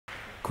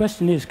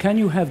question is, can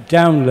you have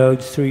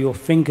downloads through your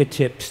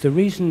fingertips? The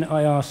reason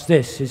I ask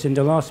this is in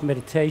the last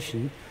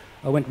meditation,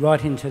 I went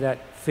right into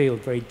that field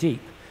very deep,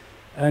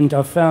 and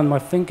I found my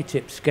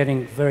fingertips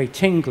getting very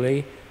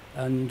tingly,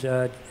 and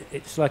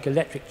it's like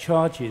electric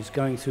charges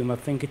going through my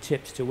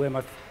fingertips to where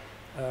my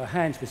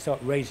hands would start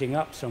raising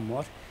up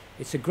somewhat.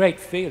 It's a great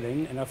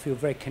feeling, and I feel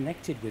very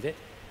connected with it,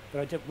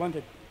 but I just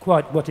wondered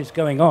quite what is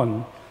going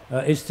on.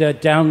 Is there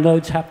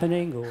downloads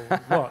happening,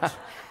 or what?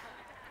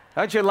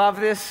 Don't you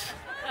love this?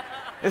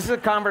 This is a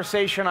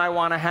conversation I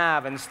want to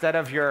have instead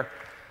of your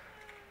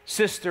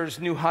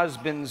sister's new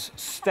husband's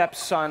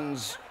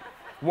stepson's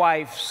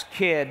wife's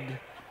kid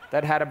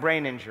that had a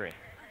brain injury.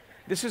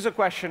 This is a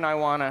question I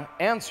want to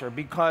answer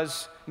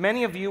because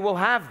many of you will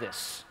have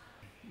this.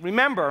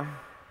 Remember,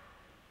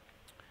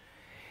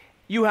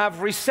 you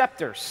have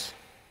receptors.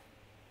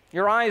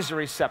 Your eyes are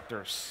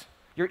receptors.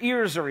 Your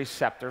ears are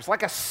receptors,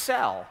 like a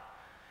cell.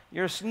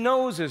 Your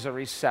nose is a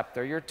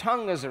receptor. Your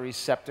tongue is a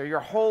receptor.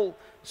 Your whole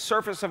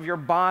surface of your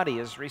body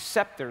is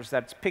receptors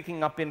that's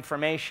picking up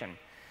information.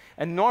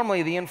 And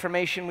normally the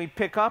information we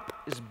pick up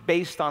is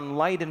based on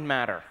light and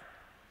matter.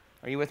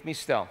 Are you with me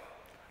still?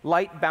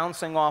 Light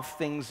bouncing off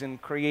things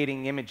and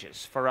creating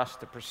images for us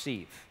to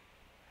perceive.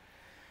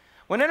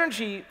 When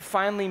energy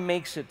finally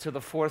makes it to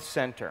the fourth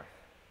center,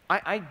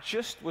 I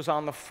just was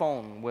on the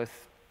phone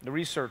with the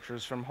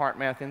researchers from Heart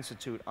Math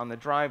Institute on the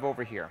drive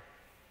over here.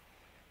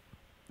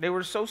 They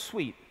were so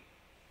sweet.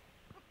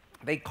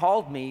 They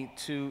called me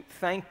to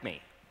thank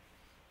me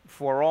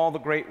for all the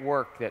great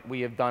work that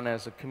we have done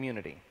as a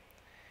community.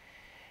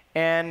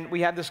 And we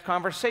had this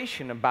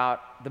conversation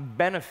about the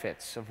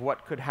benefits of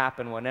what could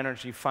happen when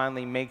energy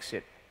finally makes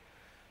it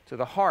to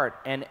the heart.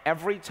 And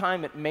every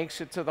time it makes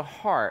it to the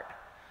heart,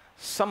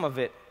 some of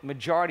it,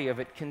 majority of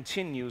it,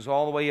 continues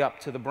all the way up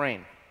to the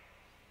brain.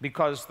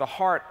 Because the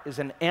heart is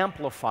an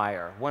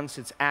amplifier once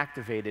it's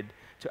activated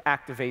to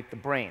activate the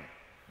brain.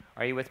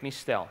 Are you with me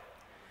still?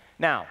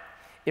 Now,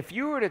 if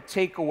you were to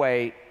take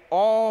away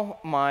all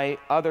my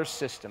other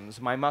systems,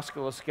 my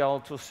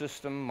musculoskeletal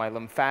system, my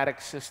lymphatic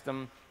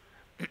system,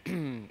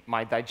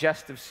 my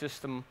digestive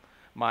system,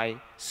 my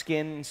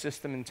skin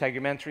system,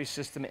 integumentary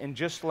system, and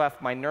just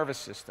left my nervous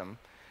system,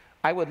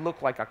 I would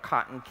look like a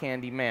cotton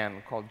candy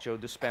man called Joe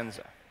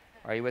Dispenza.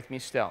 Are you with me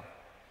still?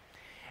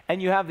 And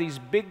you have these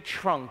big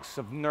trunks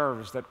of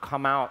nerves that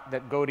come out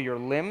that go to your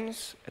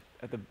limbs,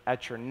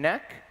 at your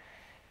neck,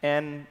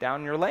 and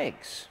down your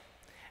legs.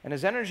 And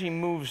as energy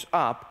moves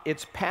up,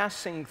 it's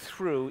passing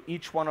through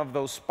each one of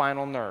those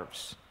spinal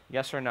nerves.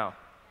 Yes or no?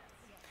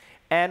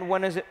 And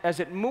as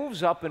it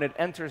moves up and it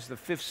enters the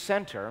fifth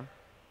center,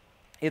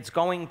 it's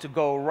going to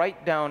go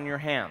right down your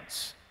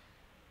hands.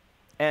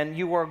 And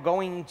you are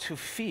going to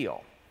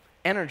feel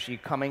energy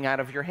coming out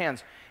of your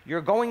hands.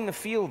 You're going to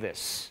feel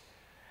this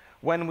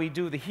when we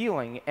do the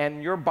healing,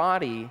 and your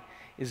body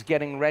is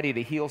getting ready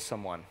to heal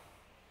someone.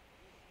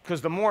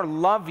 Because the more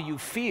love you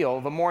feel,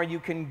 the more you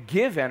can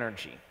give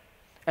energy.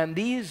 And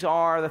these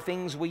are the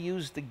things we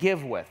use to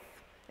give with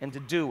and to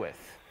do with.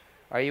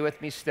 Are you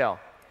with me still?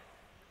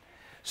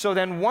 So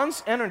then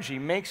once energy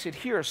makes it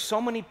here,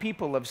 so many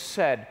people have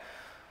said,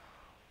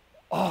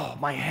 oh,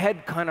 my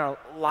head kind of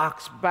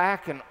locks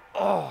back and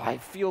oh, I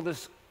feel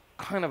this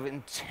kind of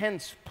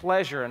intense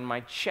pleasure in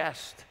my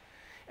chest.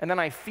 And then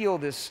I feel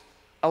this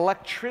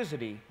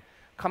electricity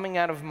coming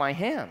out of my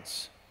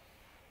hands.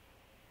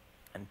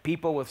 And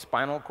people with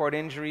spinal cord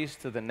injuries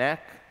to the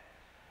neck,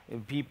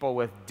 and people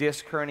with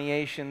disc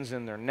herniations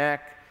in their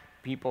neck,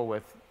 people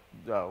with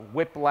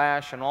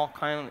whiplash and all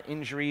kinds of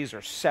injuries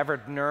or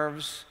severed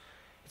nerves,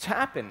 it's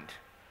happened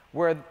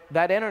where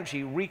that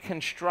energy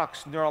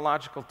reconstructs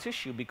neurological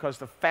tissue because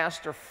the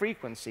faster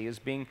frequency is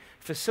being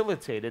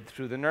facilitated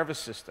through the nervous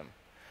system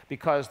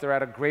because they're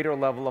at a greater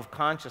level of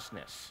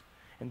consciousness.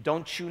 And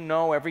don't you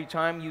know every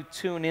time you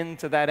tune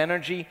into that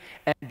energy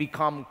and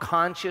become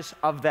conscious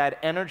of that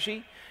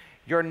energy,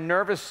 your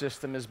nervous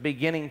system is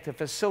beginning to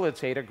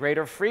facilitate a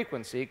greater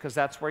frequency because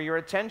that's where your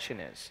attention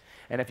is.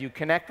 And if you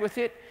connect with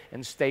it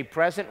and stay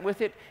present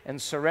with it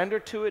and surrender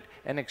to it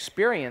and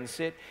experience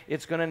it,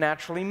 it's going to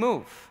naturally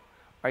move.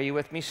 Are you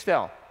with me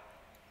still?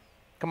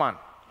 Come on.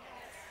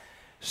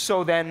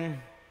 So then,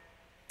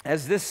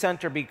 as this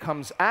center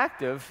becomes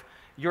active,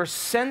 your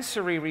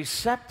sensory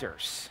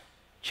receptors,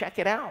 check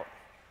it out,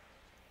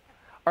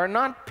 are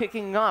not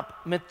picking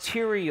up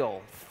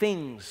material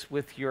things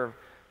with your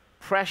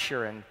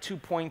pressure and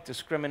two-point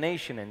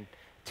discrimination and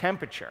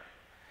temperature.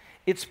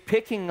 It's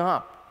picking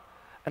up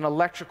an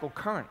electrical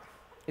current.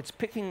 It's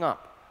picking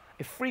up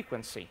a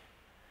frequency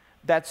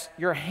that's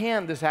your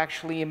hand is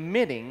actually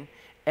emitting,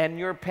 and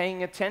you're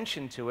paying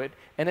attention to it,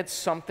 and it's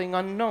something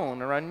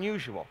unknown or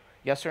unusual.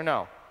 Yes or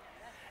no?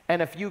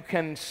 And if you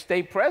can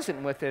stay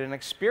present with it and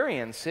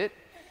experience it,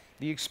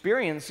 the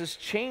experience is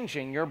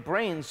changing your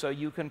brain so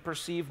you can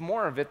perceive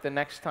more of it the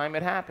next time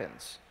it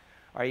happens.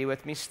 Are you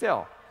with me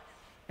still?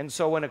 And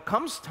so when it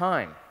comes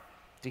time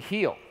to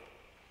heal,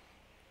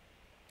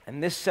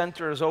 and this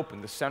center is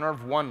open, the center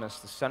of oneness,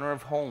 the center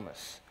of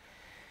wholeness,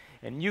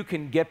 and you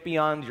can get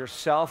beyond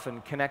yourself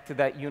and connect to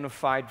that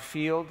unified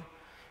field,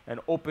 and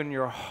open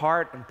your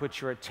heart and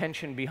put your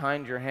attention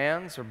behind your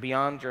hands or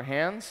beyond your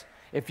hands,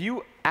 if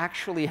you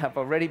actually have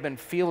already been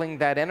feeling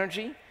that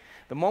energy,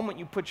 the moment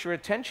you put your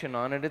attention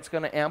on it, it's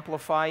going to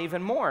amplify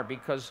even more,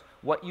 because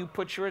what you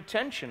put your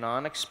attention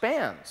on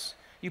expands.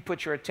 You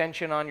put your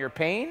attention on your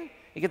pain,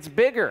 it gets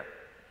bigger.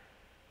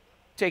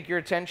 Take your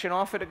attention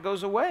off it, it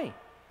goes away.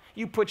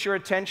 You put your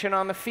attention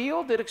on the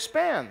field, it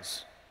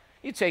expands.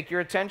 You take your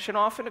attention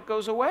off it, it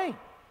goes away.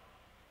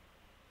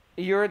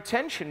 Your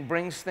attention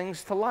brings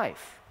things to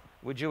life.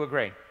 Would you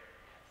agree?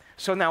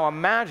 So now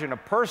imagine a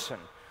person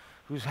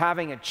who's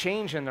having a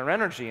change in their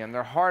energy and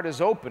their heart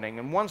is opening,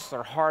 and once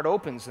their heart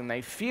opens and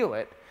they feel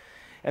it,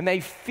 and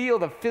they feel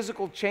the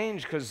physical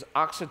change because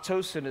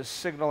oxytocin is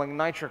signaling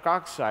nitric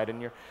oxide,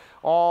 and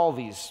all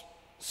these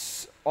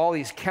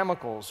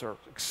chemicals are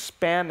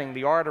expanding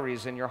the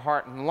arteries in your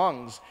heart and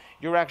lungs,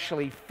 you're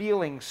actually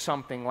feeling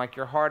something like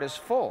your heart is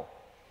full.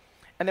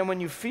 And then when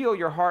you feel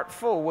your heart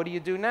full, what do you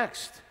do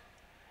next?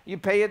 You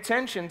pay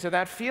attention to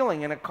that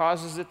feeling, and it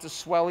causes it to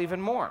swell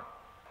even more.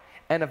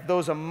 And if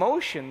those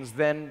emotions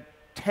then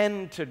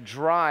tend to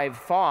drive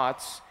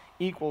thoughts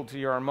equal to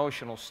your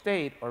emotional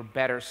state, or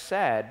better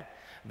said,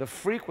 the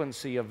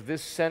frequency of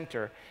this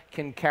center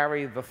can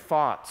carry the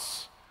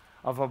thoughts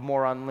of a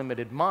more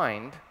unlimited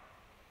mind,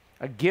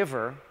 a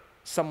giver,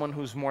 someone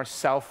who's more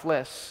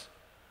selfless,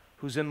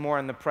 who's more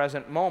in the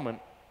present moment,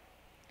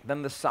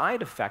 then the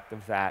side effect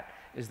of that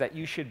is that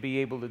you should be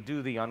able to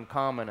do the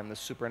uncommon and the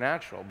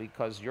supernatural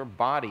because your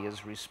body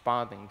is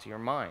responding to your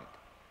mind.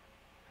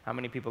 How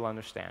many people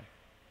understand?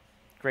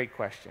 Great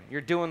question.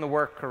 You're doing the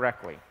work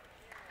correctly.